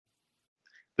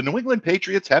The New England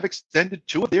Patriots have extended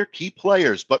two of their key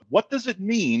players, but what does it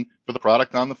mean for the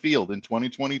product on the field in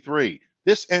 2023?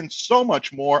 This and so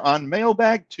much more on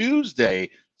Mailbag Tuesday.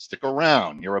 Stick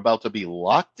around. You're about to be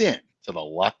locked in to the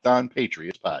Locked On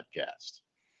Patriots podcast.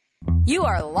 You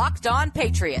are Locked On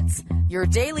Patriots, your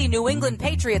daily New England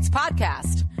Patriots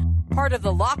podcast. Part of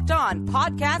the Locked On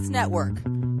Podcast Network,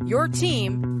 your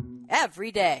team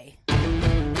every day.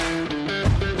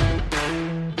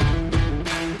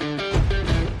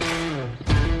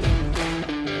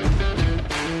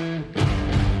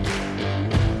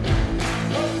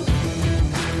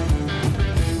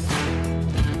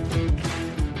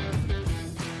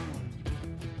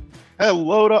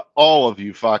 Hello to all of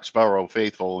you Foxborough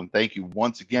faithful, and thank you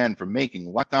once again for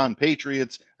making Locked On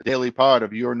Patriots a daily part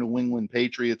of your New England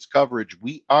Patriots coverage.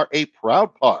 We are a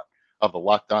proud part of the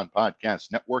Locked On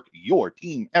Podcast Network, your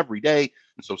team every day.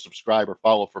 And so subscribe or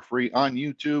follow for free on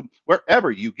YouTube,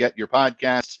 wherever you get your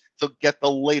podcasts, to get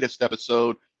the latest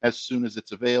episode as soon as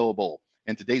it's available.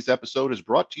 And today's episode is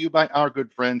brought to you by our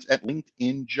good friends at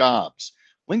LinkedIn Jobs.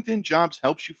 LinkedIn Jobs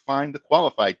helps you find the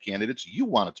qualified candidates you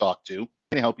want to talk to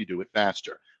and help you do it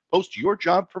faster. Post your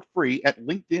job for free at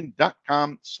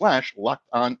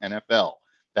linkedin.com/lockedonnfl.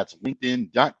 That's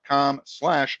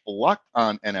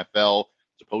linkedin.com/lockedonnfl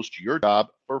to post your job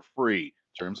for free.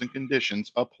 Terms and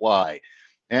conditions apply.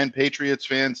 And Patriots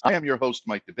fans, I am your host,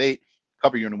 Mike DeVante.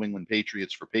 Cover your New England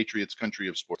Patriots for Patriots Country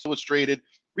of Sports Illustrated.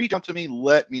 Reach out to me.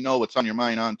 Let me know what's on your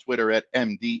mind on Twitter at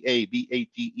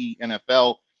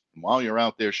MDABATENFL. And while you're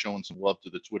out there showing some love to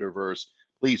the Twitterverse,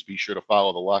 please be sure to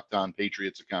follow the Locked On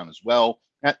Patriots account as well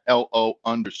at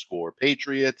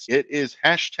LO_Patriots. It is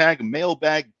hashtag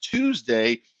Mailbag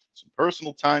Tuesday. Some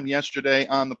personal time yesterday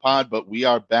on the pod, but we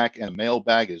are back and the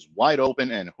mailbag is wide open.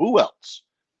 And who else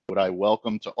would I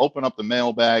welcome to open up the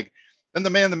mailbag than the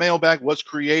man the mailbag was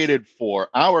created for,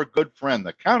 our good friend,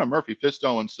 the Count of Murphy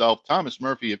Fisto himself, Thomas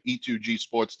Murphy of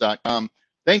E2Gsports.com.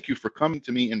 Thank you for coming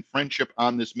to me in friendship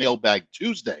on this Mailbag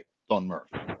Tuesday, Don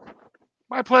Murphy.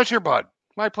 My pleasure, bud.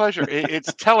 My pleasure.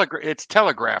 It's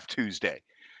Telegraph Tuesday.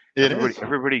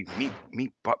 Everybody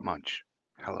meet Butt Munch.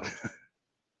 Hello,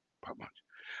 Butt Munch.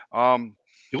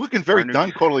 You're looking very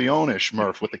Don Corleone-ish,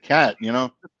 Murph, with the cat. You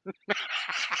know,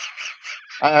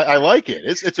 I like it.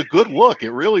 It's a good look.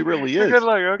 It really, really is. Good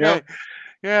look. Okay.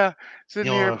 Yeah.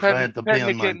 Sitting You're here afraid to be petting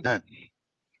on my kitten. tent.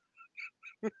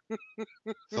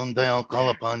 Someday I'll call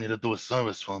upon you to do a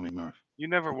service for me, Murph. You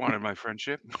never wanted my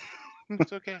friendship.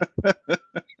 It's okay.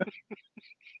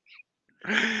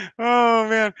 Oh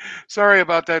man, sorry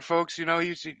about that, folks. You know,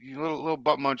 little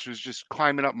Butt Munch was just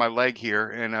climbing up my leg here,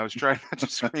 and I was trying not to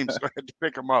scream, so I had to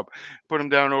pick him up, put him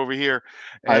down over here.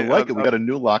 And, I like it. We got a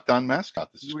new Locked On mascot.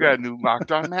 We got a new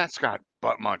Locked On mascot,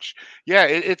 Butt Munch. Yeah,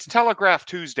 it's Telegraph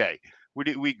Tuesday.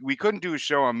 We couldn't do a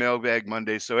show on Mailbag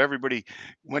Monday, so everybody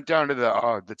went down to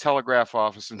the Telegraph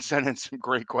office and sent in some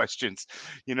great questions.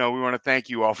 You know, we want to thank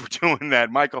you all for doing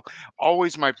that. Michael,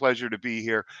 always my pleasure to be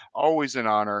here. Always an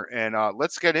honor. And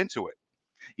let's get into it.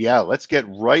 Yeah, let's get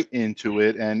right into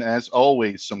it. And as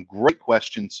always, some great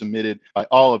questions submitted by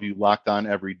all of you Locked On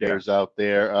Everydayers out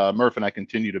there. Murph and I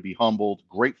continue to be humbled,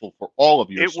 grateful for all of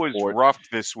your support. It was rough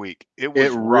this week. It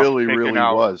really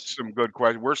was. Some good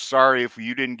questions. We're sorry if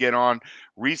you didn't get on.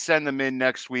 Resend them in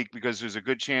next week because there's a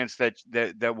good chance that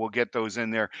we'll get those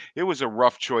in there. It was a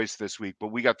rough choice this week, but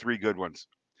we got 3 good ones.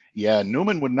 Yeah,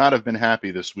 Newman would not have been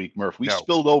happy this week, Murph. We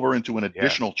spilled over into an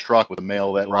additional truck with the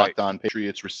mail that Locked On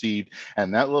Patriots received,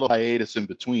 and that little hiatus in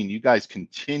between, you guys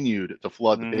continued to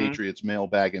flood the Patriots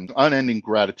mailbag, and unending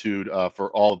gratitude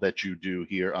for all that you do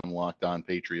here on Locked On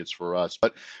Patriots for us.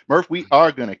 But, Murph, we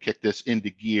are going to kick this into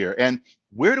gear, and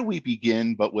where do we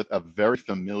begin but with a very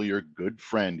familiar good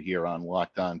friend here on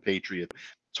Locked On Patriots?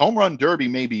 Home run derby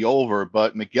may be over,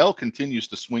 but Miguel continues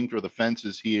to swing through the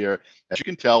fences here. As you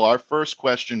can tell, our first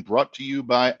question brought to you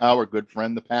by our good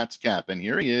friend, the Pats Cap. And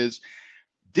here he is.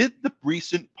 Did the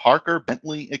recent Parker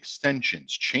Bentley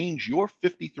extensions change your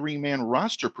 53-man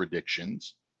roster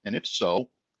predictions? And if so,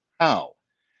 how?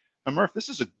 Now, Murph, this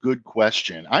is a good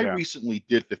question. I recently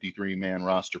did 53-man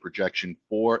roster projection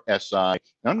for SI. And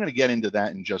I'm going to get into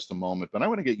that in just a moment, but I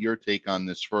want to get your take on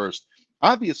this first.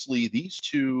 Obviously, these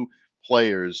two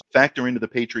players factor into the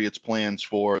Patriots' plans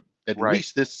for at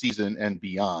least this season and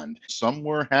beyond. Some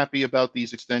were happy about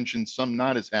these extensions, some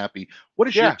not as happy. What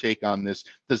is your take on this?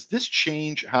 Does this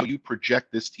change how you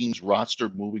project this team's roster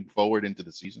moving forward into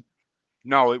the season?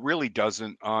 No, it really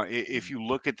doesn't. If you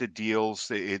look at the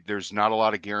deals, there's not a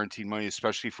lot of guaranteed money,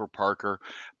 especially for Parker.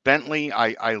 Bentley,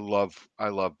 I love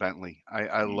Bentley.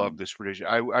 I love this prediction.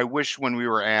 I wish when we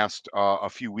were asked a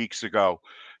few weeks ago,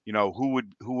 you know, who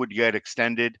would get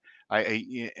extended,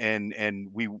 And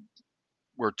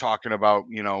we're talking about,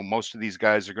 most of these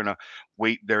guys are going to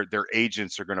wait. Their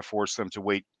agents are going to force them to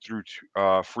wait through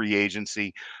free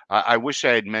agency. I wish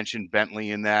I had mentioned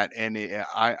Bentley in that, and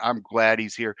I'm glad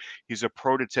he's here. He's a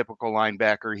prototypical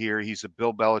linebacker here. He's a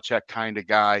Bill Belichick kind of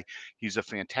guy. He's a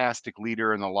fantastic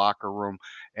leader in the locker room,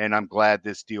 and I'm glad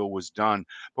this deal was done.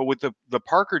 But with the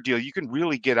Parker deal, you can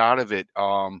really get out of it,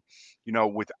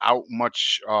 without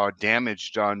much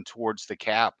damage done towards the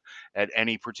cap at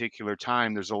any particular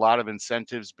time. There's a lot of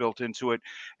incentives built into it,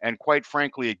 and quite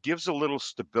frankly, it gives a little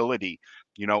stability.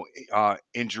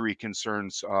 Injury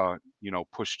concerns,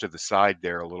 pushed to the side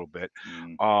there a little bit.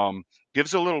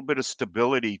 Gives a little bit of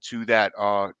stability to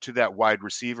that wide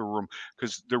receiver room,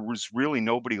 because there was really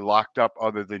nobody locked up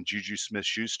other than Juju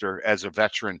Smith-Schuster as a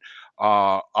veteran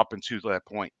up until that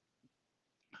point.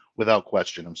 Without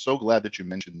question. I'm so glad that you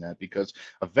mentioned that, because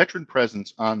a veteran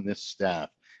presence on this staff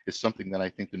is something that I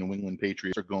think the New England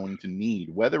Patriots are going to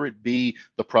need, whether it be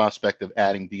the prospect of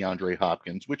adding DeAndre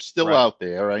Hopkins, which is still out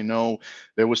there. I know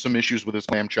there was some issues with his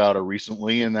clam chowder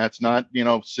recently, and that's not,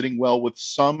 sitting well with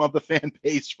some of the fan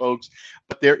base, folks,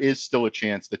 but there is still a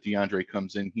chance that DeAndre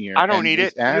comes in here. I don't need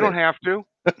it. You don't have to.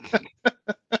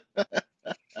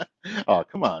 Oh,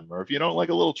 come on, Murph. You don't like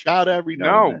a little chowder every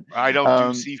now and then? No, I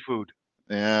don't do seafood.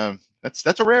 Yeah, that's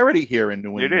a rarity here in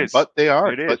New England. It is, but they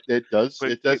are. It is. But it does.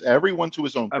 But it does. Everyone to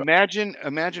his own. Imagine,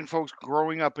 folks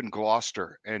growing up in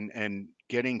Gloucester and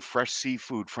getting fresh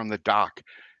seafood from the dock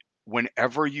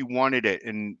whenever you wanted it,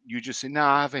 and you just say, "No,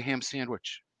 I have a ham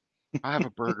sandwich. I have a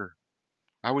burger."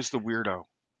 I was the weirdo.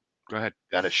 Go ahead.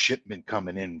 Got a shipment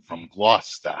coming in from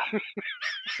Gloucester.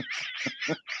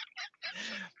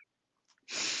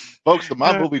 Folks, the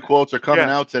mob movie quotes are coming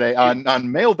out today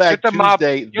on Mailbag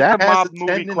Tuesday. That has a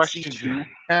tendency to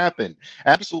happen.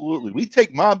 Absolutely. We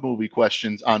take mob movie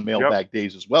questions on Mailbag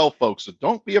days as well, folks, so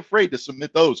don't be afraid to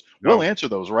submit those. We'll answer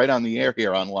those right on the air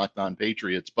here on Locked On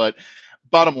Patriots. But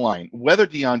bottom line, whether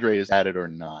DeAndre is added or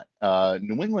not,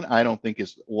 New England, I don't think,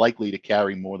 is likely to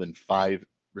carry more than 5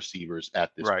 receivers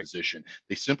at this position.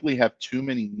 They simply have too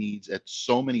many needs at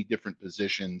so many different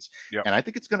positions. And I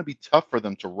think it's going to be tough for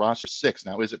them to roster 6.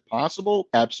 Now, is it possible?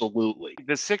 Absolutely.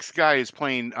 The 6th guy is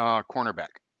playing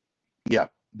cornerback. Yeah,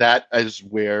 that is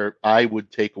where I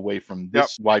would take away from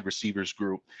this wide receivers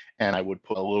group, and I would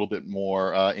put a little bit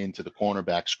more into the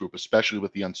cornerbacks group, especially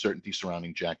with the uncertainty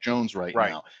surrounding Jack Jones right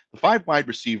now. The 5 wide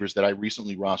receivers that I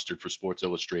recently rostered for Sports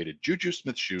Illustrated: Juju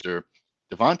Smith-Schuster,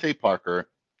 DeVante Parker,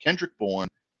 Kendrick Bourne,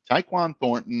 Tyquan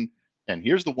Thornton, and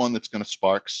here's the one that's going to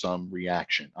spark some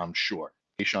reaction, I'm sure: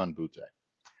 Kayshon Boutte.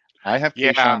 I have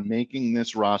Kayshon making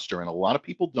this roster, and a lot of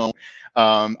people don't.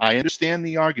 I understand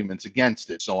the arguments against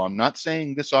it, so I'm not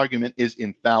saying this argument is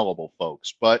infallible,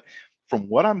 folks. But from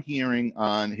what I'm hearing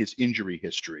on his injury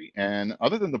history, and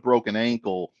other than the broken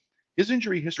ankle, his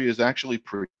injury history is actually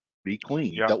pretty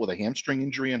clean. He dealt with a hamstring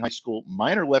injury in high school,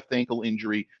 minor left ankle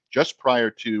injury just prior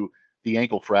to the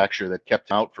ankle fracture that kept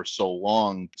him out for so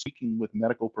long. Speaking with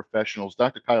medical professionals,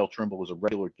 Dr. Kyle Trimble is a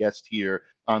regular guest here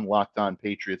on Locked On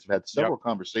Patriots. I've had several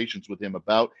conversations with him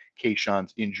about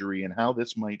Kayshon's injury and how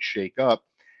this might shake up.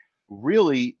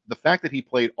 Really, the fact that he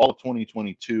played all of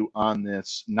 2022 on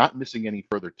this, not missing any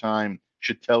further time,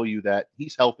 should tell you that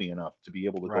he's healthy enough to be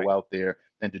able to go out there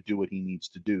and to do what he needs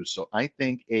to do. So I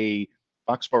think a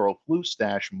Foxborough flu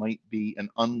stash might be an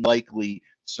unlikely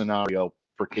scenario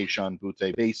for Kayshon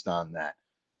Boutte based on that.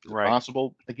 Is it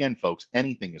possible? Again, folks,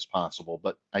 anything is possible,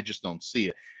 but I just don't see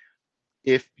it.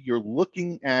 If you're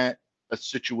looking at a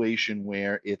situation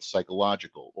where it's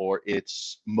psychological or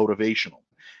it's motivational,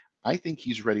 I think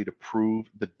he's ready to prove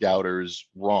the doubters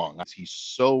wrong. He's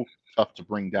so tough to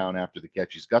bring down after the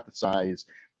catch. He's got the size,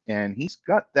 and he's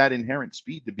got that inherent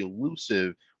speed to be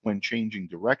elusive when changing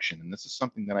direction. And this is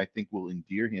something that I think will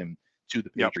endear him to the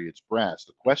Patriots brass.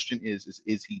 The question is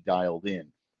he dialed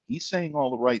in? He's saying all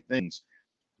the right things.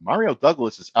 Mario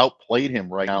Douglas has outplayed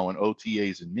him right now in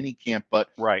OTAs and minicamp, but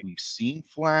we've seen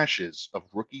flashes of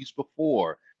rookies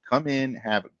before come in,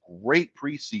 have great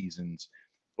preseasons,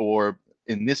 or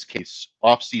in this case,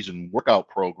 off-season workout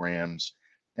programs.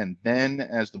 And then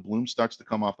as the bloom starts to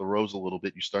come off the rose a little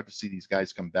bit, you start to see these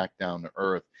guys come back down to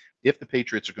earth. If the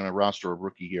Patriots are going to roster a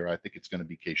rookie here, I think it's going to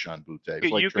be Kayshon Boutte.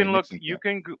 You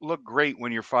can look great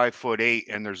when you're 5'8"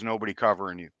 and there's nobody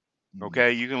covering you.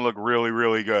 Okay, you can look really,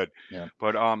 really good.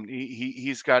 But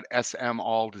he's got SM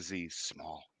all disease.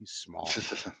 He's small,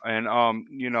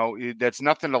 and that's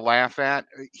nothing to laugh at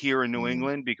here in New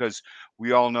England, because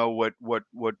we all know what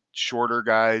shorter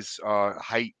guys,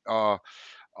 height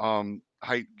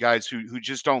guys who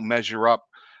just don't measure up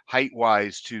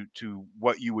height-wise to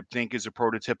what you would think is a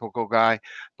prototypical guy.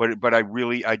 But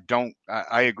I don't.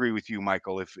 I agree with you,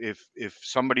 Michael. If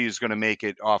somebody is going to make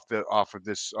it off of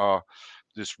this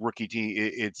rookie team,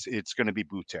 it's going to be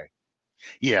Butte.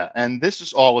 Yeah, and this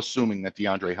is all assuming that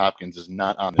DeAndre Hopkins is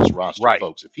not on this roster, Right.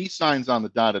 folks. If he signs on the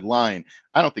dotted line,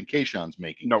 I don't think Kayshawn's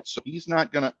making Nope. it. So he's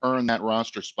not going to earn that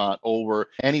roster spot over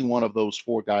any one of those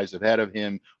four guys ahead of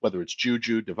him, whether it's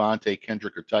Juju, DeVante,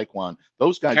 Kendrick, or Tyquan.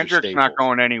 Those guys are staples. Kendrick's not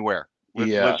going anywhere.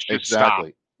 Let's just exactly.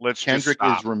 Stop. Let's Kendrick just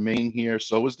stop. is remaining here.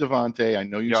 So is DeVante. I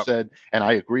know you said, and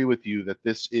I agree with you that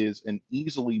this is an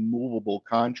easily movable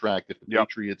contract if the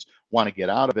Patriots want to get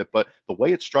out of it. But the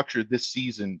way it's structured this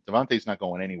season, DeVante's not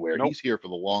going anywhere. Nope. He's here for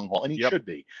the long haul, and he should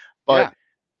be. But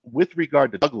with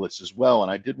regard to Douglas as well,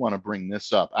 and I did want to bring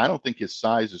this up, I don't think his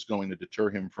size is going to deter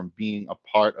him from being a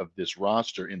part of this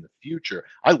roster in the future.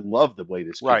 I love the way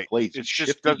this kid plays. It's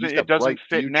just it doesn't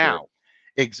fit now.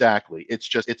 Exactly. It's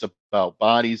about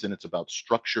bodies and it's about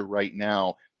structure right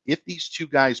now. If these two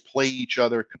guys play each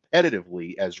other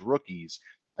competitively as rookies,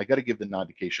 I got to give the nod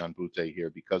to Kayshon Boutte here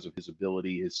because of his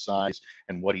ability, his size,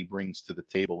 and what he brings to the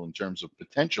table in terms of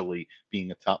potentially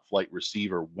being a top flight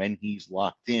receiver when he's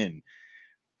locked in.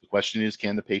 The question is,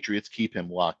 can the Patriots keep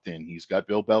him locked in? He's got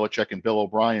Bill Belichick and Bill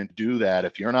O'Brien to do that.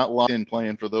 If you're not locked in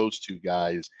playing for those two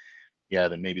guys,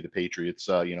 then maybe the Patriots,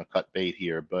 cut bait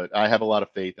here. But I have a lot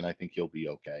of faith, and I think he'll be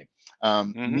okay.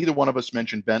 Neither one of us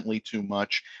mentioned Bentley too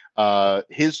much.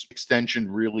 His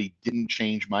extension really didn't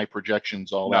change my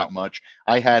projections all that much.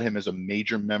 I had him as a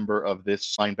major member of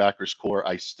this linebackers core.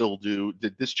 I still do.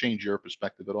 Did this change your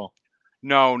perspective at all?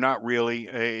 No, not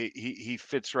really. He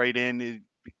fits right in.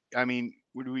 I mean,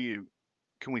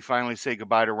 can we finally say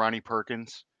goodbye to Ronnie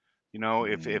Perkins?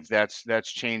 If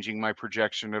that's changing my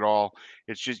projection at all.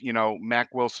 It's just,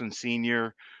 Mac Wilson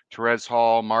Sr., Terez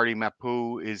Hall, Marty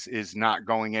Mapu is not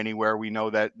going anywhere. We know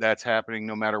that that's happening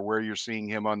no matter where you're seeing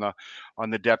him on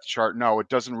the depth chart. No, it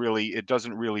doesn't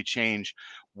really change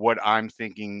what I'm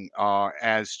thinking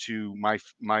as to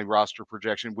my roster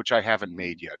projection, which I haven't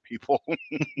made yet, people.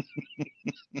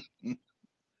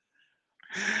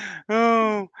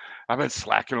 Oh, I've been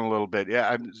slacking a little bit. Yeah,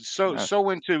 I'm so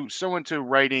into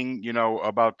writing,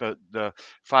 about the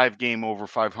 5-game over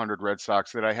 500 Red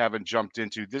Sox that I haven't jumped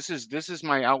into. This is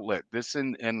my outlet. This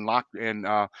and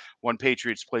One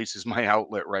Patriots Place is my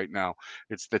outlet right now.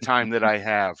 It's the time that I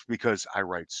have because I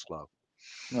write slow.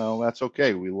 Well, that's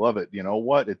okay. We love it. You know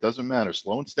what? It doesn't matter.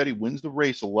 Slow and steady wins the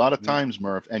race a lot of times,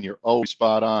 Murph, and you're always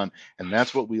spot on. And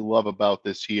that's what we love about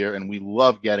this here. And we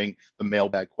love getting the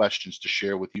mailbag questions to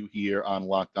share with you here on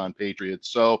Locked On Patriots.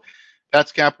 So,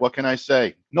 Pat's Cap, what can I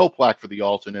say? No plaque for the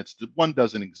alternates. One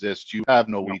doesn't exist. You have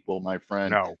no equal, my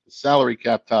friend. No. The salary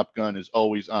cap Top Gun is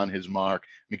always on his mark.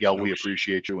 Miguel, we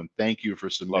appreciate you, and thank you for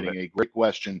submitting a great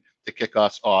question to kick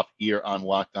us off here on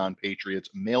Locked On Patriots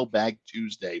Mailbag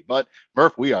Tuesday. But,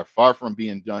 Murph, we are far from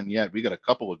being done yet. We got a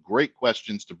couple of great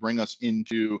questions to bring us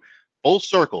into full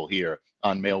circle here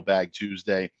on Mailbag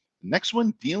Tuesday. The next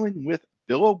one dealing with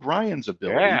Bill O'Brien's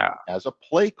ability as a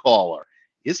play caller.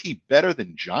 Is he better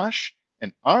than Josh?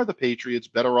 And are the Patriots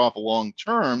better off long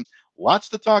term? Lots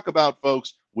to talk about,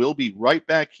 folks. We'll be right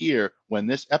back here when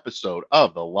this episode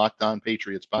of the Locked On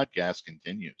Patriots podcast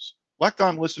continues. Locked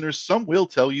On listeners, some will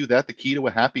tell you that the key to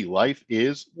a happy life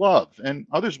is love, and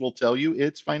others will tell you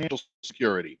it's financial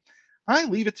security. I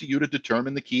leave it to you to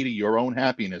determine the key to your own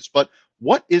happiness. But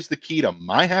what is the key to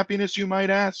my happiness, you might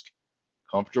ask?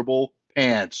 Comfortable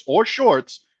pants or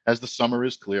shorts, as the summer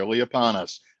is clearly upon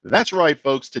us. That's right,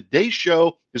 folks. Today's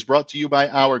show is brought to you by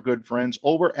our good friends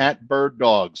over at Bird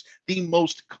Dogs, the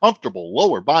most comfortable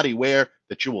lower body wear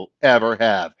that you will ever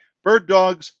have. Bird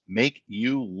Dogs make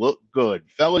you look good.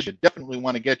 Fellas, you definitely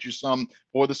want to get you some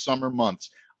for the summer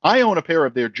months. I own a pair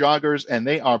of their joggers, and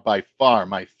they are by far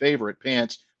my favorite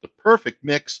pants, the perfect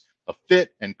mix of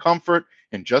fit and comfort.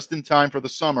 And just in time for the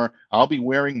summer, I'll be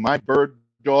wearing my Bird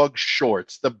Dog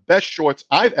shorts, the best shorts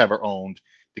I've ever owned,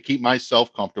 to keep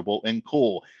myself comfortable and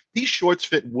cool. These shorts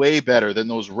fit way better than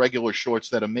those regular shorts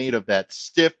that are made of that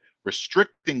stiff,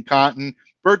 restricting cotton.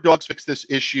 Bird Dogs fixed this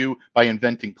issue by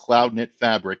inventing cloud knit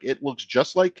fabric. It looks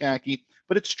just like khaki,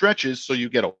 but it stretches so you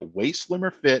get a way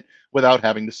slimmer fit without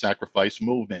having to sacrifice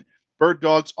movement. Bird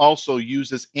Dogs also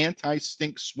uses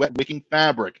anti-stink sweat wicking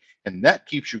fabric, and that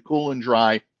keeps you cool and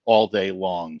dry all day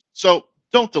long. So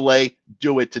don't delay,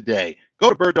 do it today. Go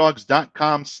to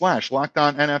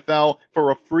birddogs.com/LockedOnNFL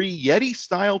for a free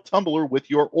Yeti-style tumbler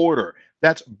with your order.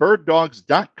 That's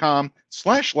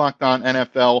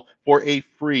birddogs.com/LockedOnNFL for a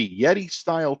free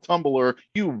Yeti-style tumbler.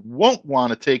 You won't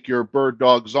want to take your Bird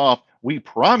Dogs off. We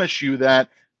promise you that.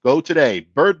 Go today,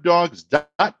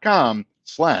 birddogs.com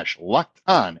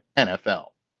youtube.com/LockedOnNFL.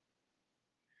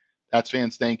 Pats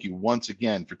fans, thank you once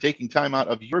again for taking time out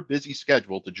of your busy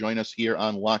schedule to join us here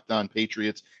on Locked On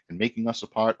Patriots and making us a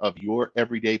part of your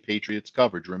everyday Patriots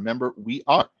coverage. Remember, we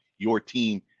are your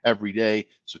team every day,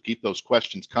 so keep those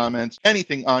questions, comments,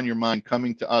 anything on your mind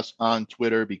coming to us on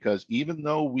Twitter, because even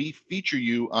though we feature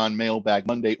you on Mailbag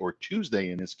Monday or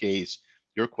Tuesday in this case,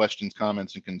 your questions,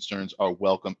 comments, and concerns are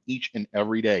welcome each and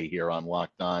every day here on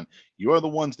Locked On. You are the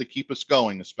ones that keep us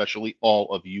going, especially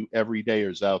all of you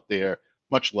everydayers out there.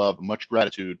 Much love, much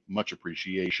gratitude, much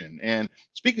appreciation. And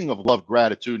speaking of love,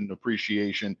 gratitude, and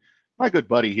appreciation, my good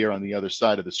buddy here on the other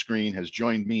side of the screen has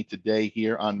joined me today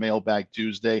here on Mailbag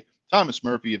Tuesday. Thomas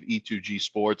Murphy of E2G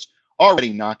Sports,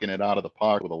 already knocking it out of the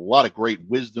park with a lot of great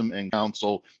wisdom and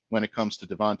counsel when it comes to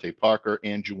DeVante Parker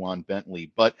and Juwan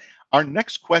Bentley. But our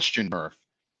next question, Murph,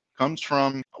 comes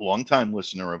from a longtime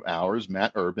listener of ours,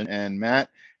 Matt Urban. And Matt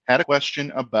had a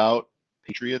question about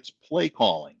Patriots play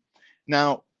calling.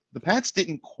 Now, the Pats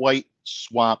didn't quite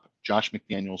swap Josh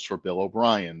McDaniels for Bill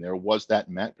O'Brien. There was that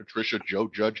Matt Patricia,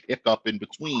 Joe Judge hiccup in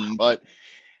between, but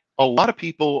a lot of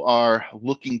people are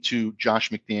looking to Josh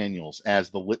McDaniels as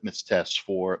the litmus test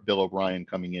for Bill O'Brien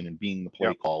coming in and being the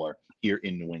play caller here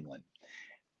in New England.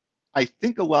 I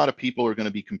think a lot of people are going to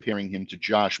be comparing him to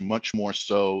Josh much more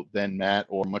so than Matt,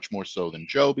 or much more so than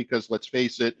Joe, because let's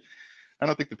face it, I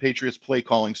don't think the Patriots play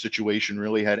calling situation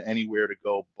really had anywhere to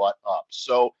go but up.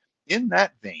 So in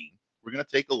that vein, we're going to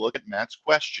take a look at Matt's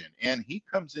question. And he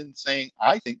comes in saying,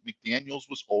 I think McDaniels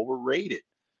was overrated.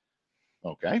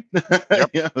 Okay. Yep.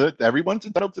 Yeah, everyone's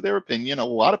entitled to their opinion. A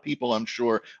lot of people, I'm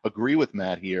sure, agree with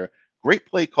Matt here. Great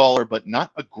play caller, but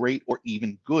not a great or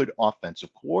even good offensive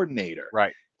coordinator.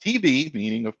 Right. TB,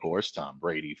 meaning, of course, Tom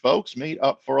Brady, folks, made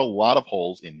up for a lot of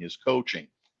holes in his coaching.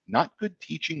 Not good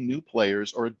teaching new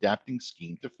players or adapting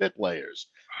scheme to fit players.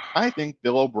 I think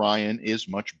Bill O'Brien is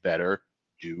much better.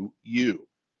 Do you?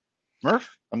 Murph,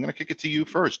 I'm going to kick it to you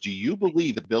first. Do you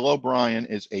believe that Bill O'Brien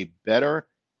is a better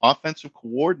offensive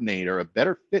coordinator, a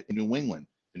better fit in New England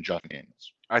than Josh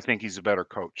McDaniels? I think he's a better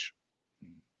coach.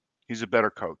 He's a better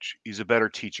coach. He's a better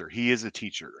teacher. He is a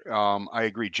teacher. I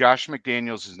agree. Josh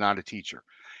McDaniels is not a teacher.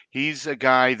 He's a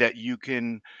guy that you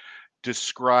can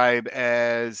describe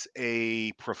as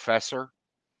a professor.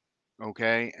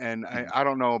 Okay. And I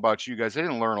don't know about you guys. I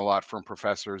didn't learn a lot from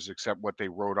professors except what they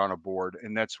wrote on a board.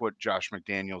 And that's what Josh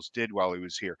McDaniels did while he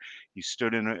was here. He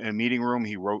stood in a meeting room.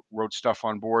 He wrote stuff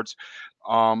on boards.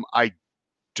 I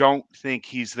don't think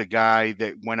he's the guy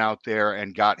that went out there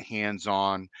and got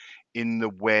hands-on in the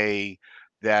way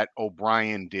that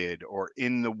O'Brien did, or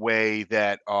in the way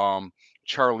that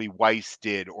Charlie Weiss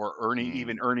did, or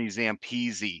even Ernie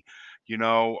Zampese.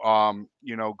 Going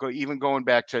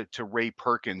back to Ray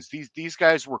Perkins. These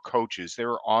guys were coaches. They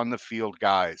were on the field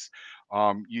guys.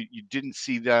 You didn't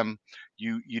see them.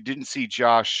 You didn't see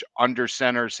Josh under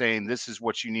center saying this is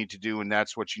what you need to do and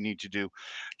that's what you need to do.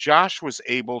 Josh was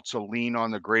able to lean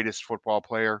on the greatest football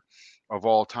player of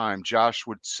all time. Josh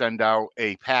would send out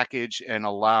a package and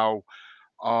allow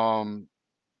Tom,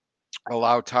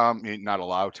 not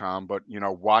allow Tom, but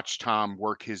watch Tom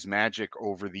work his magic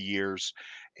over the years.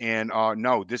 And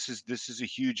no, this is a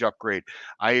huge upgrade.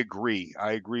 I agree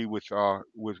with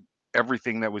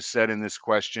everything that was said in this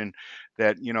question,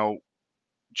 that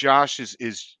Josh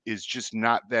is just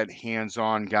not that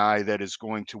hands-on guy that is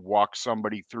going to walk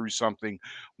somebody through something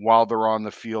while they're on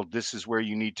the field. This is where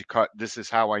you need to cut. This is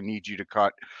how I need you to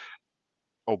cut.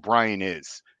 O'Brien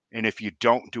is. And if you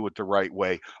don't do it the right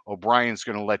way, O'Brien's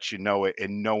going to let you know it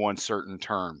in no uncertain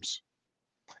terms.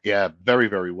 Yeah, very,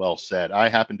 very well said. I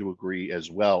happen to agree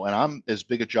as well. And I'm as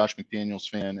big a Josh McDaniels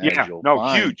fan as you'll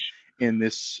find huge. in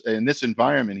this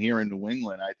environment here in New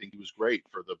England. I think he was great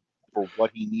for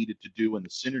what he needed to do, and the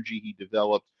synergy he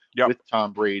developed with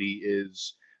Tom Brady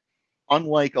is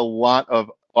unlike a lot of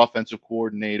offensive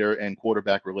coordinator and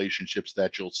quarterback relationships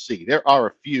that you'll see. There are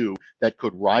a few that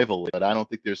could rival it, but I don't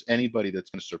think there's anybody that's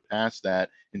going to surpass that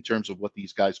in terms of what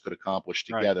these guys could accomplish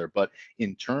together. Right. But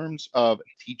in terms of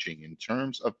teaching, in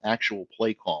terms of actual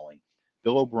play calling,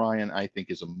 Bill O'Brien, I think,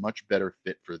 is a much better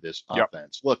fit for this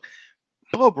offense. Look,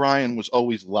 Bill O'Brien was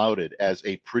always lauded as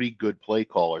a pretty good play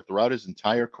caller throughout his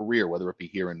entire career, whether it be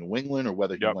here in New England or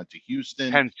whether he went to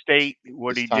Houston. Penn State,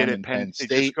 what he did at Penn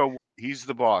State. He's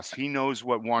the boss. He knows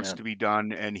what wants to be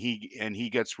done, and he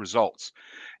gets results.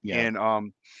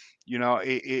 And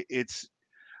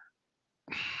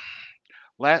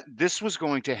this was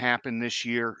going to happen this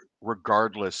year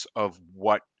regardless of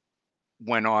what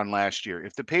went on last year.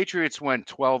 If the Patriots went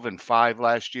 12-5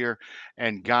 last year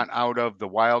and got out of the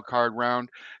wild card round,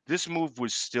 this move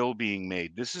was still being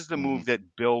made. This is the move that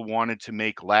Bill wanted to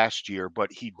make last year,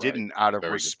 but he didn't out of Very good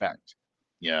point. respect.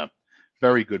 Yeah.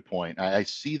 Very good point. I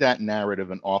see that narrative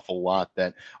an awful lot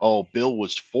that, oh, Bill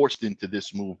was forced into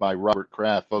this move by Robert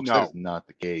Kraft. Folks, that No, is not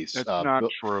the case. that's not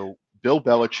true. Bill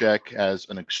Belichick has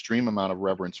an extreme amount of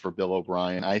reverence for Bill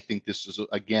O'Brien. I think this is,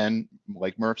 again,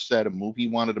 like Murph said, a move he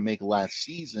wanted to make last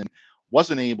season,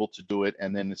 wasn't able to do it,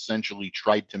 and then essentially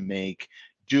tried to make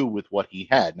do with what he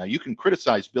had. Now, you can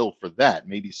criticize Bill for that,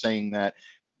 maybe saying that,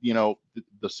 you know,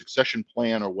 the succession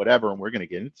plan or whatever, and we're going to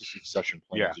get into succession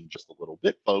plans in just a little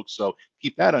bit, folks. So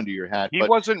keep that under your hat. He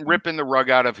wasn't ripping the rug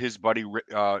out of his buddy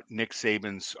Nick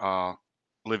Saban's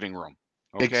living room.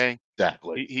 Okay.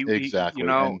 Exactly. Exactly. You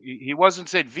know, he wasn't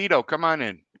said, Vito, come on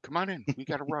in. Come on in. We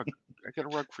got a rug. I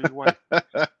got a rug for your wife.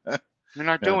 You're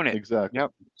not doing it. Exactly.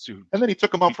 Yep. So, and then he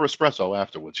took him out for espresso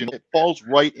afterwards. You know, it falls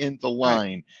right into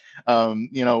line.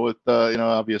 You know, with you know,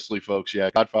 obviously, folks,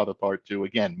 Godfather Part 2.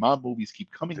 Again, mob movies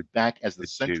keep coming back as the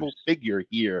central figure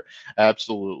here.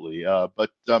 Absolutely.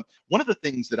 But one of the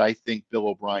things that I think Bill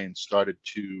O'Brien started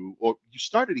to, or you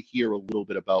started to hear a little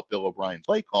bit about Bill O'Brien's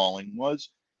play calling was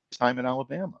his time in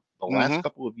Alabama. The last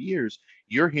couple of years,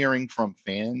 you're hearing from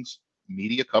fans,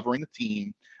 media covering the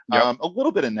team, a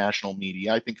little bit of national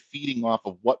media, I think, feeding off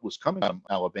of what was coming out of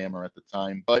Alabama at the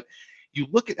time. But you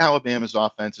look at Alabama's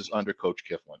offenses under Coach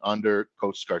Kifflin, under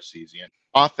Coach Scarcesian,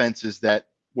 offenses that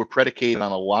were predicated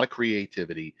on a lot of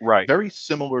creativity, very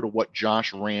similar to what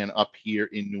Josh ran up here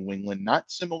in New England,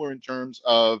 not similar in terms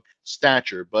of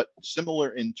stature, but similar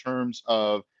in terms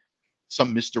of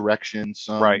some misdirection,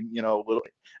 some, you know, little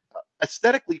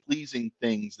aesthetically pleasing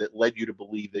things that led you to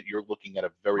believe that you're looking at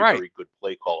a very, very good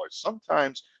play caller.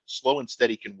 Sometimes slow and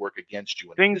steady can work against you.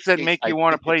 And things that make you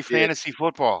want to play fantasy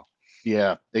football.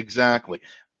 Yeah, exactly.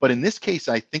 But in this case,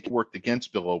 I think it worked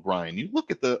against Bill O'Brien. You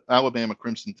look at the Alabama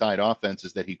Crimson Tide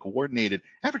offenses that he coordinated,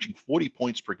 averaging 40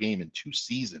 points per game in 2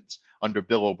 seasons under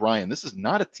Bill O'Brien. This is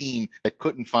not a team that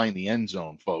couldn't find the end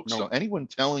zone, folks. So anyone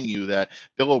telling you that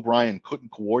Bill O'Brien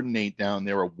couldn't coordinate down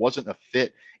there or wasn't a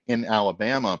fit in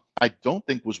Alabama, I don't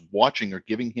think was watching or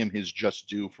giving him his just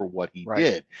due for what he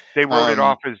did. They wrote it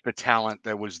off as the talent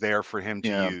that was there for him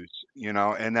to use, you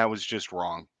know, and that was just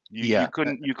wrong. You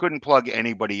couldn't plug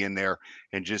anybody in there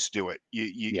and just do it.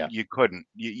 You couldn't.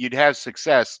 You'd have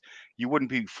success. You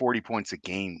wouldn't be 40 points a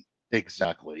game.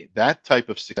 Exactly. That type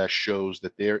of success shows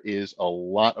that there is a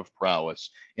lot of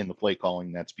prowess in the play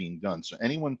calling that's being done. So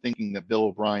anyone thinking that Bill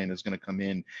O'Brien is going to come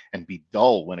in and be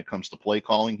dull when it comes to play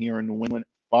calling here in New England,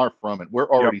 far from it. We're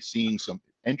already seeing some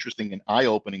interesting and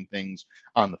eye-opening things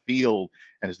on the field.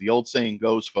 And as the old saying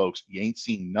goes, folks, you ain't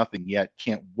seen nothing yet.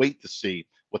 Can't wait to see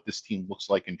what this team looks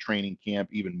like in training camp,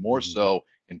 even more so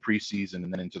in preseason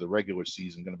and then into the regular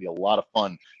season. Going to be a lot of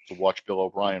fun to watch Bill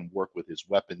O'Brien work with his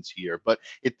weapons here. But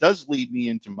it does lead me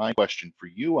into my question for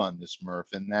you on this, Murph,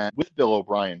 and that with Bill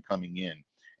O'Brien coming in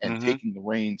and taking the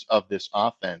reins of this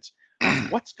offense,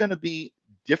 what's going to be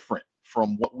different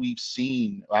from what we've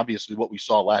seen, obviously what we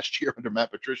saw last year under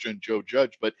Matt Patricia and Joe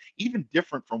Judge, but even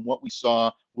different from what we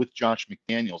saw with Josh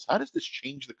McDaniels? How does this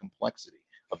change the complexity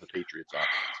of the Patriots offense?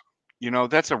 You know,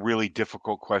 that's a really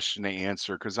difficult question to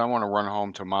answer because I want to run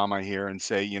home to Mama here and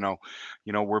say, you know,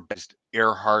 we're best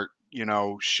Earhart, you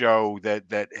know, show that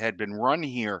had been run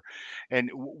here,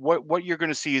 and what you're going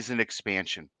to see is an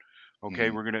expansion. Okay,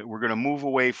 we're gonna move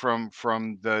away from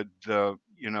the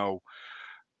you know,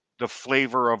 the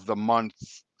flavor of the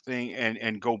month thing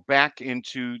and go back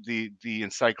into the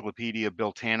Encyclopedia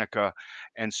Britannica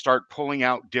and start pulling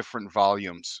out different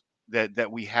volumes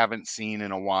that we haven't seen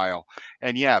in a while.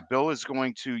 And Bill is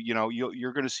going to, you know,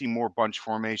 you're going to see more bunch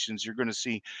formations. You're going to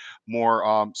see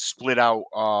more split out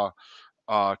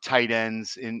tight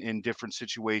ends in different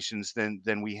situations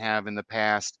than we have in the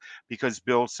past because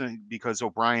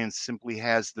O'Brien simply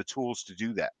has the tools to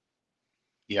do that.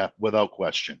 Yeah, without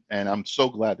question. And I'm so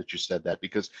glad that you said that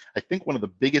because I think one of the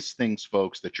biggest things,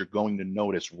 folks, that you're going to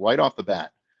notice right off the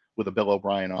bat with a Bill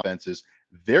O'Brien offense is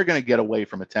they're going to get away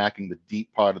from attacking the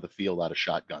deep part of the field out of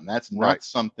shotgun. That's not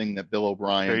something that Bill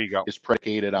O'Brien is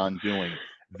predicated on doing.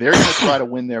 They're going to try to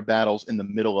win their battles in the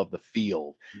middle of the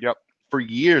field. For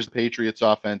years, the Patriots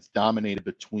offense dominated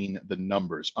between the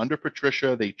numbers. Under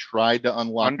Patricia, they tried to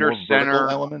unlock more vertical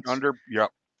elements.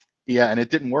 Yeah, and it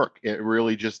didn't work. It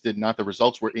really just did not. The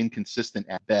results were inconsistent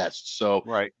at best. So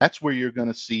that's where you're going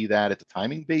to see that. It's a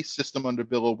timing-based system under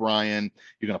Bill O'Brien.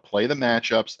 You're going to play the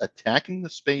matchups, attacking the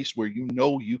space where you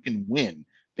know you can win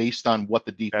based on what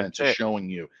the defense is showing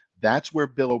you. That's where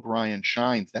Bill O'Brien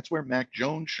shines. That's where Mac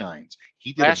Jones shines.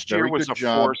 He did a very good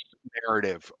job.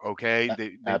 narrative. Okay,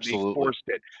 they Absolutely. forced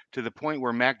it to the point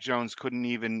where Mac Jones couldn't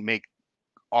even make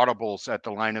audibles at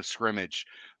the line of scrimmage.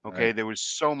 Okay, Right. there was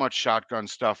so much shotgun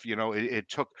stuff. It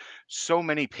took so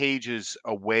many pages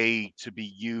away to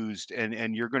be used,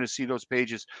 and you're going to see those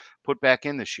pages put back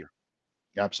in this year.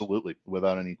 Absolutely,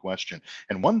 without any question.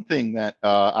 And one thing that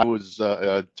I was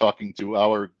talking to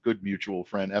our good mutual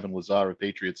friend Evan Lazar of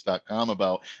Patriots.com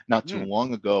about not too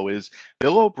long ago is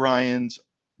Bill O'Brien's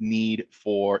need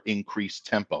for increased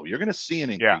tempo. You're going to see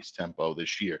an Yeah. increased tempo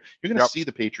this year. You're going to see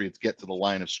the Patriots get to the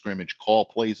line of scrimmage, call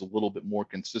plays a little bit more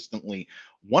consistently.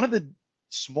 One of the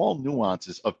small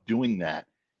nuances of doing that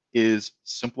is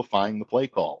simplifying the play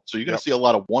call. So you're going to see a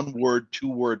lot of one word, two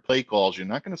word play calls. You're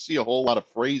not going to see a whole lot of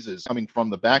phrases coming from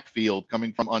the backfield,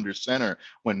 coming from under center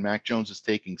when Mac Jones is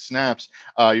taking snaps.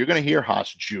 You're going to hear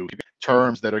Haas juke,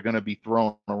 terms that are going to be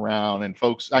thrown around. And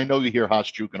folks, I know you hear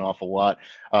Haas juke an awful lot.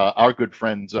 Our good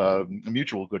friends,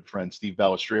 mutual good friends, Steve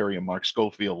Balistreri and Mark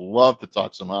Schofield, love to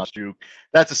talk some Haas juke.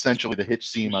 That's essentially the hitch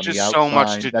seam on the outside. So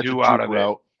much to That's do a out juke of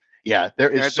route. Yeah, there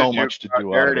is so much to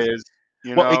do out of it. There it is.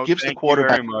 Well, it gives the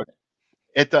quarterback. Thank you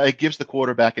very much. It gives the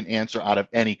quarterback an answer out of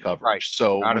any coverage. Right.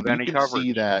 So Out when of you any can coverage.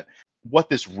 see that, what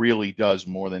this really does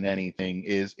more than anything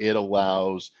is it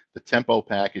allows the tempo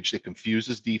package. It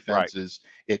confuses defenses.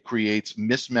 Right. It creates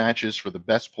mismatches for the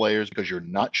best players because you're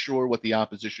not sure what the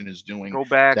opposition is doing. Go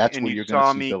back That's and where you you're going to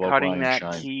saw see me Bill cutting O'Brien that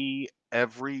shine. key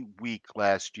every week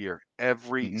last year.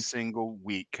 Every single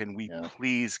week. Can we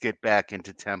please get back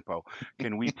into tempo?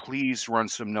 Can we please run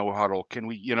some no huddle? Can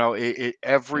we,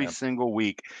 every single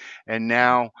week. And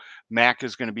now Mac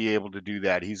is going to be able to do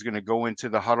that. He's going to go into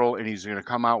the huddle and he's going to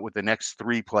come out with the next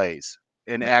 3 plays.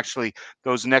 And actually,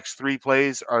 those next 3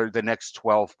 plays are the next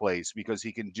 12 plays because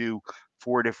he can do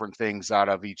 4 different things out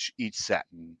of each set.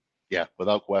 Yeah,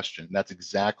 without question. That's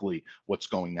exactly what's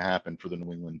going to happen for the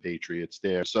New England Patriots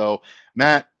there. So,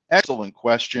 Matt, excellent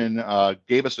question.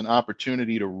 Gave us an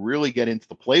opportunity to really get into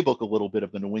the playbook a little bit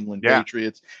of the New England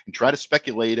Patriots and try to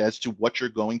speculate as to what you're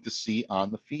going to see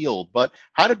on the field. But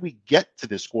how did we get to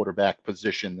this quarterback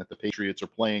position that the Patriots are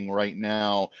playing right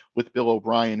now with Bill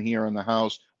O'Brien here in the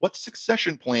house? What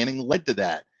succession planning led to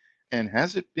that? And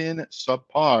has it been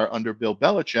subpar under Bill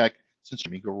Belichick since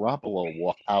Jimmy Garoppolo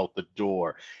walked out the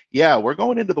door? Yeah, we're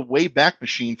going into the Wayback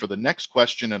Machine for the next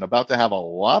question and about to have a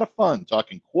lot of fun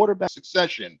talking quarterback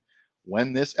succession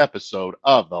when this episode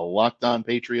of the Locked On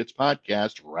Patriots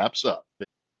podcast wraps up.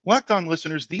 Locked On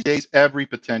listeners, these days, every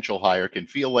potential hire can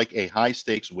feel like a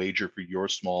high-stakes wager for your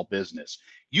small business.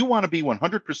 You want to be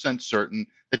 100% certain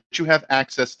that you have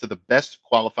access to the best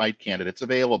qualified candidates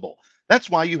available. That's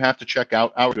why you have to check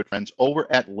out our good friends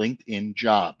over at LinkedIn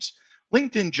Jobs.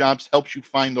 LinkedIn Jobs helps you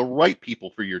find the right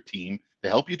people for your team. They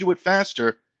help you do it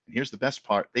faster. And here's the best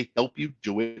part. They help you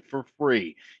do it for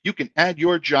free. You can add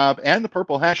your job and the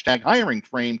purple hashtag hiring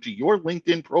frame to your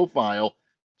LinkedIn profile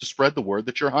to spread the word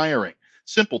that you're hiring.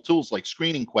 Simple tools like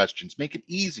screening questions make it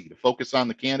easy to focus on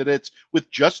the candidates with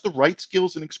just the right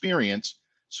skills and experience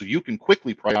so you can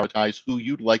quickly prioritize who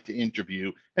you'd like to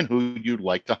interview and who you'd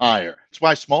like to hire. That's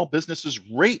why small businesses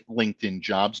rate LinkedIn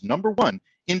Jobs #1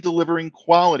 in delivering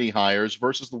quality hires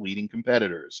versus the leading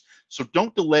competitors. So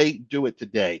don't delay, do it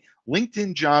today.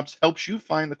 LinkedIn Jobs helps you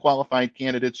find the qualified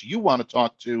candidates you want to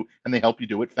talk to, and they help you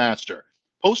do it faster.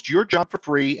 Post your job for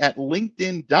free at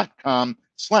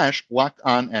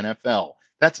linkedin.com/lockedonnfl.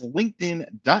 That's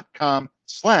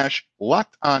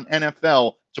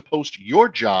linkedin.com/lockedonnfl to post your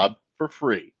job for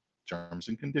free. Terms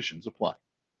and conditions apply.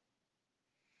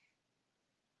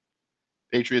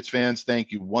 Patriots fans,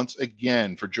 thank you once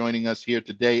again for joining us here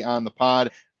today on the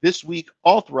pod. This week,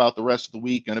 all throughout the rest of the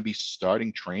week, going to be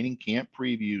starting training camp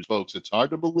previews, folks. It's hard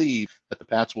to believe that the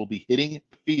Pats will be hitting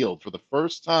the field for the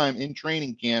first time in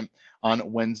training camp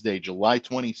on Wednesday, July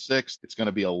 26th. It's going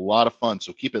to be a lot of fun.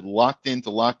 So keep it locked into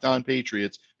Locked On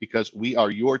Patriots because we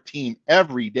are your team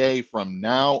every day from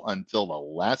now until the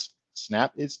last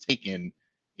snap is taken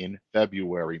in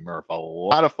February, Murph. A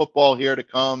lot of football here to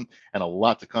come and a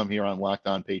lot to come here on Locked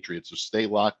On Patriots, so stay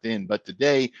locked in. But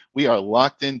today, we are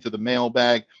locked into the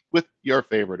mailbag with your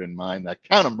favorite in mind, that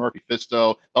Count of Murphy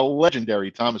Fisto, the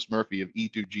legendary Thomas Murphy of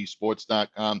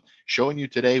E2Gsports.com, showing you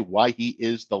today why he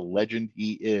is the legend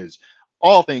he is.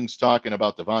 All things talking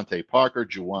about DeVante Parker,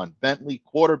 Juwan Bentley,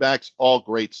 quarterbacks, all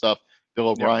great stuff. Bill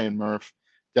O'Brien, Murph,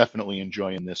 definitely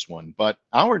enjoying this one. But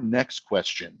our next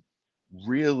question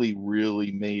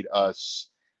really made us,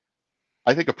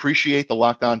 I think, appreciate the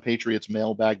Locked On Patriots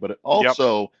mailbag, but it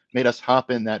also made us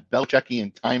hop in that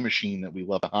Belichickian time machine that we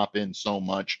love to hop in so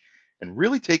much and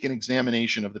really take an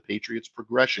examination of the Patriots'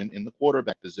 progression in the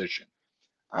quarterback position.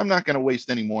 I'm not going to waste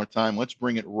any more time. Let's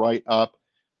bring it right up.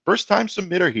 First time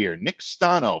submitter here, Nick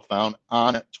Stano, found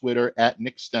on Twitter at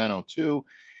Nick Stano2.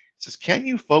 Says, can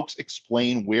you folks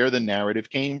explain where the narrative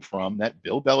came from that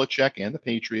Bill Belichick and the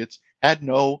Patriots had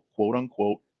no quote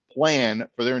unquote plan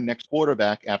for their next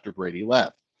quarterback after Brady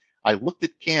left? I looked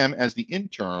at Cam as the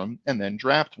interim and then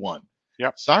draft one.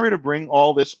 Yep. Sorry to bring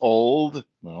all this old,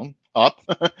 well, up,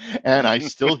 and I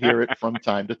still hear it from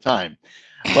time to time.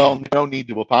 Well, no need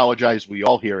to apologize. We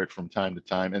all hear it from time to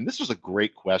time. And this was a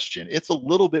great question. It's a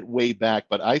little bit way back,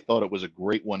 but I thought it was a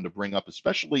great one to bring up,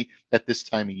 especially at this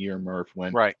time of year, Murph,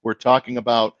 when we're talking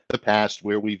about the past,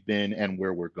 where we've been and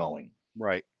where we're going.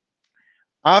 Right.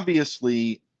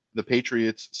 Obviously, the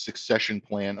Patriots' succession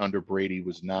plan under Brady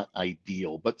was not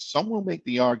ideal, but some will make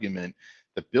the argument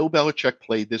that Bill Belichick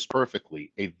played this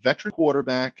perfectly. A veteran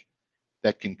quarterback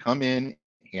that can come in,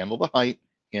 handle the hype,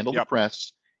 handle the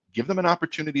press, give them an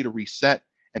opportunity to reset,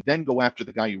 and then go after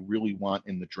the guy you really want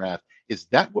in the draft. Is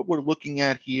that what we're looking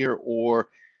at here, or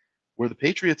were the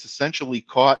Patriots essentially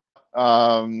caught,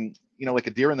 like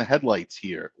a deer in the headlights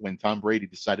here when Tom Brady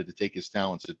decided to take his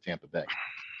talents to Tampa Bay?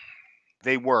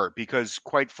 They were, because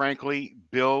quite frankly,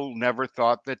 Bill never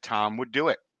thought that Tom would do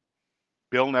it.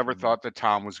 Bill never thought that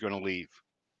Tom was going to leave.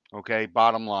 Okay,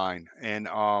 bottom line. And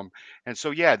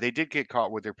so yeah, they did get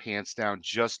caught with their pants down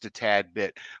just a tad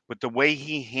bit. But the way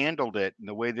he handled it and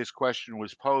the way this question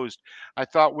was posed, I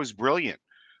thought was brilliant.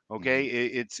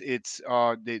 Okay,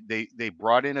 they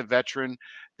brought in a veteran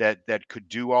that could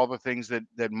do all the things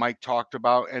that Mike talked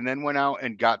about, and then went out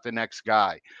and got the next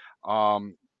guy.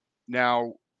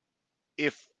 Now,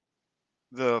 if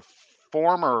the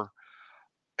former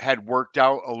had worked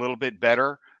out a little bit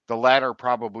better, the latter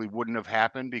probably wouldn't have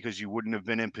happened, because you wouldn't have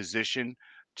been in position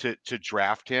to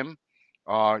draft him.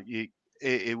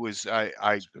 It was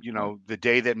the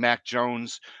day that Mac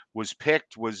Jones was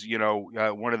picked was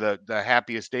one of the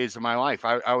happiest days of my life.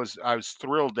 I was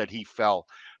thrilled that he fell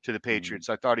to the Patriots.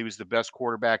 I thought he was the best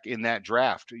quarterback in that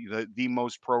draft, the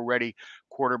most pro ready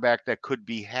quarterback that could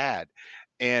be had,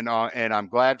 and I'm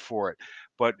glad for it.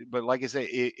 But like I say,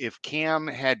 if Cam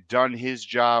had done his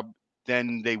job,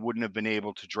 then they wouldn't have been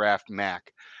able to draft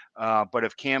Mac. But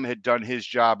if Cam had done his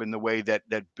job in the way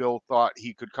that Bill thought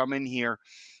he could come in here,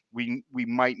 we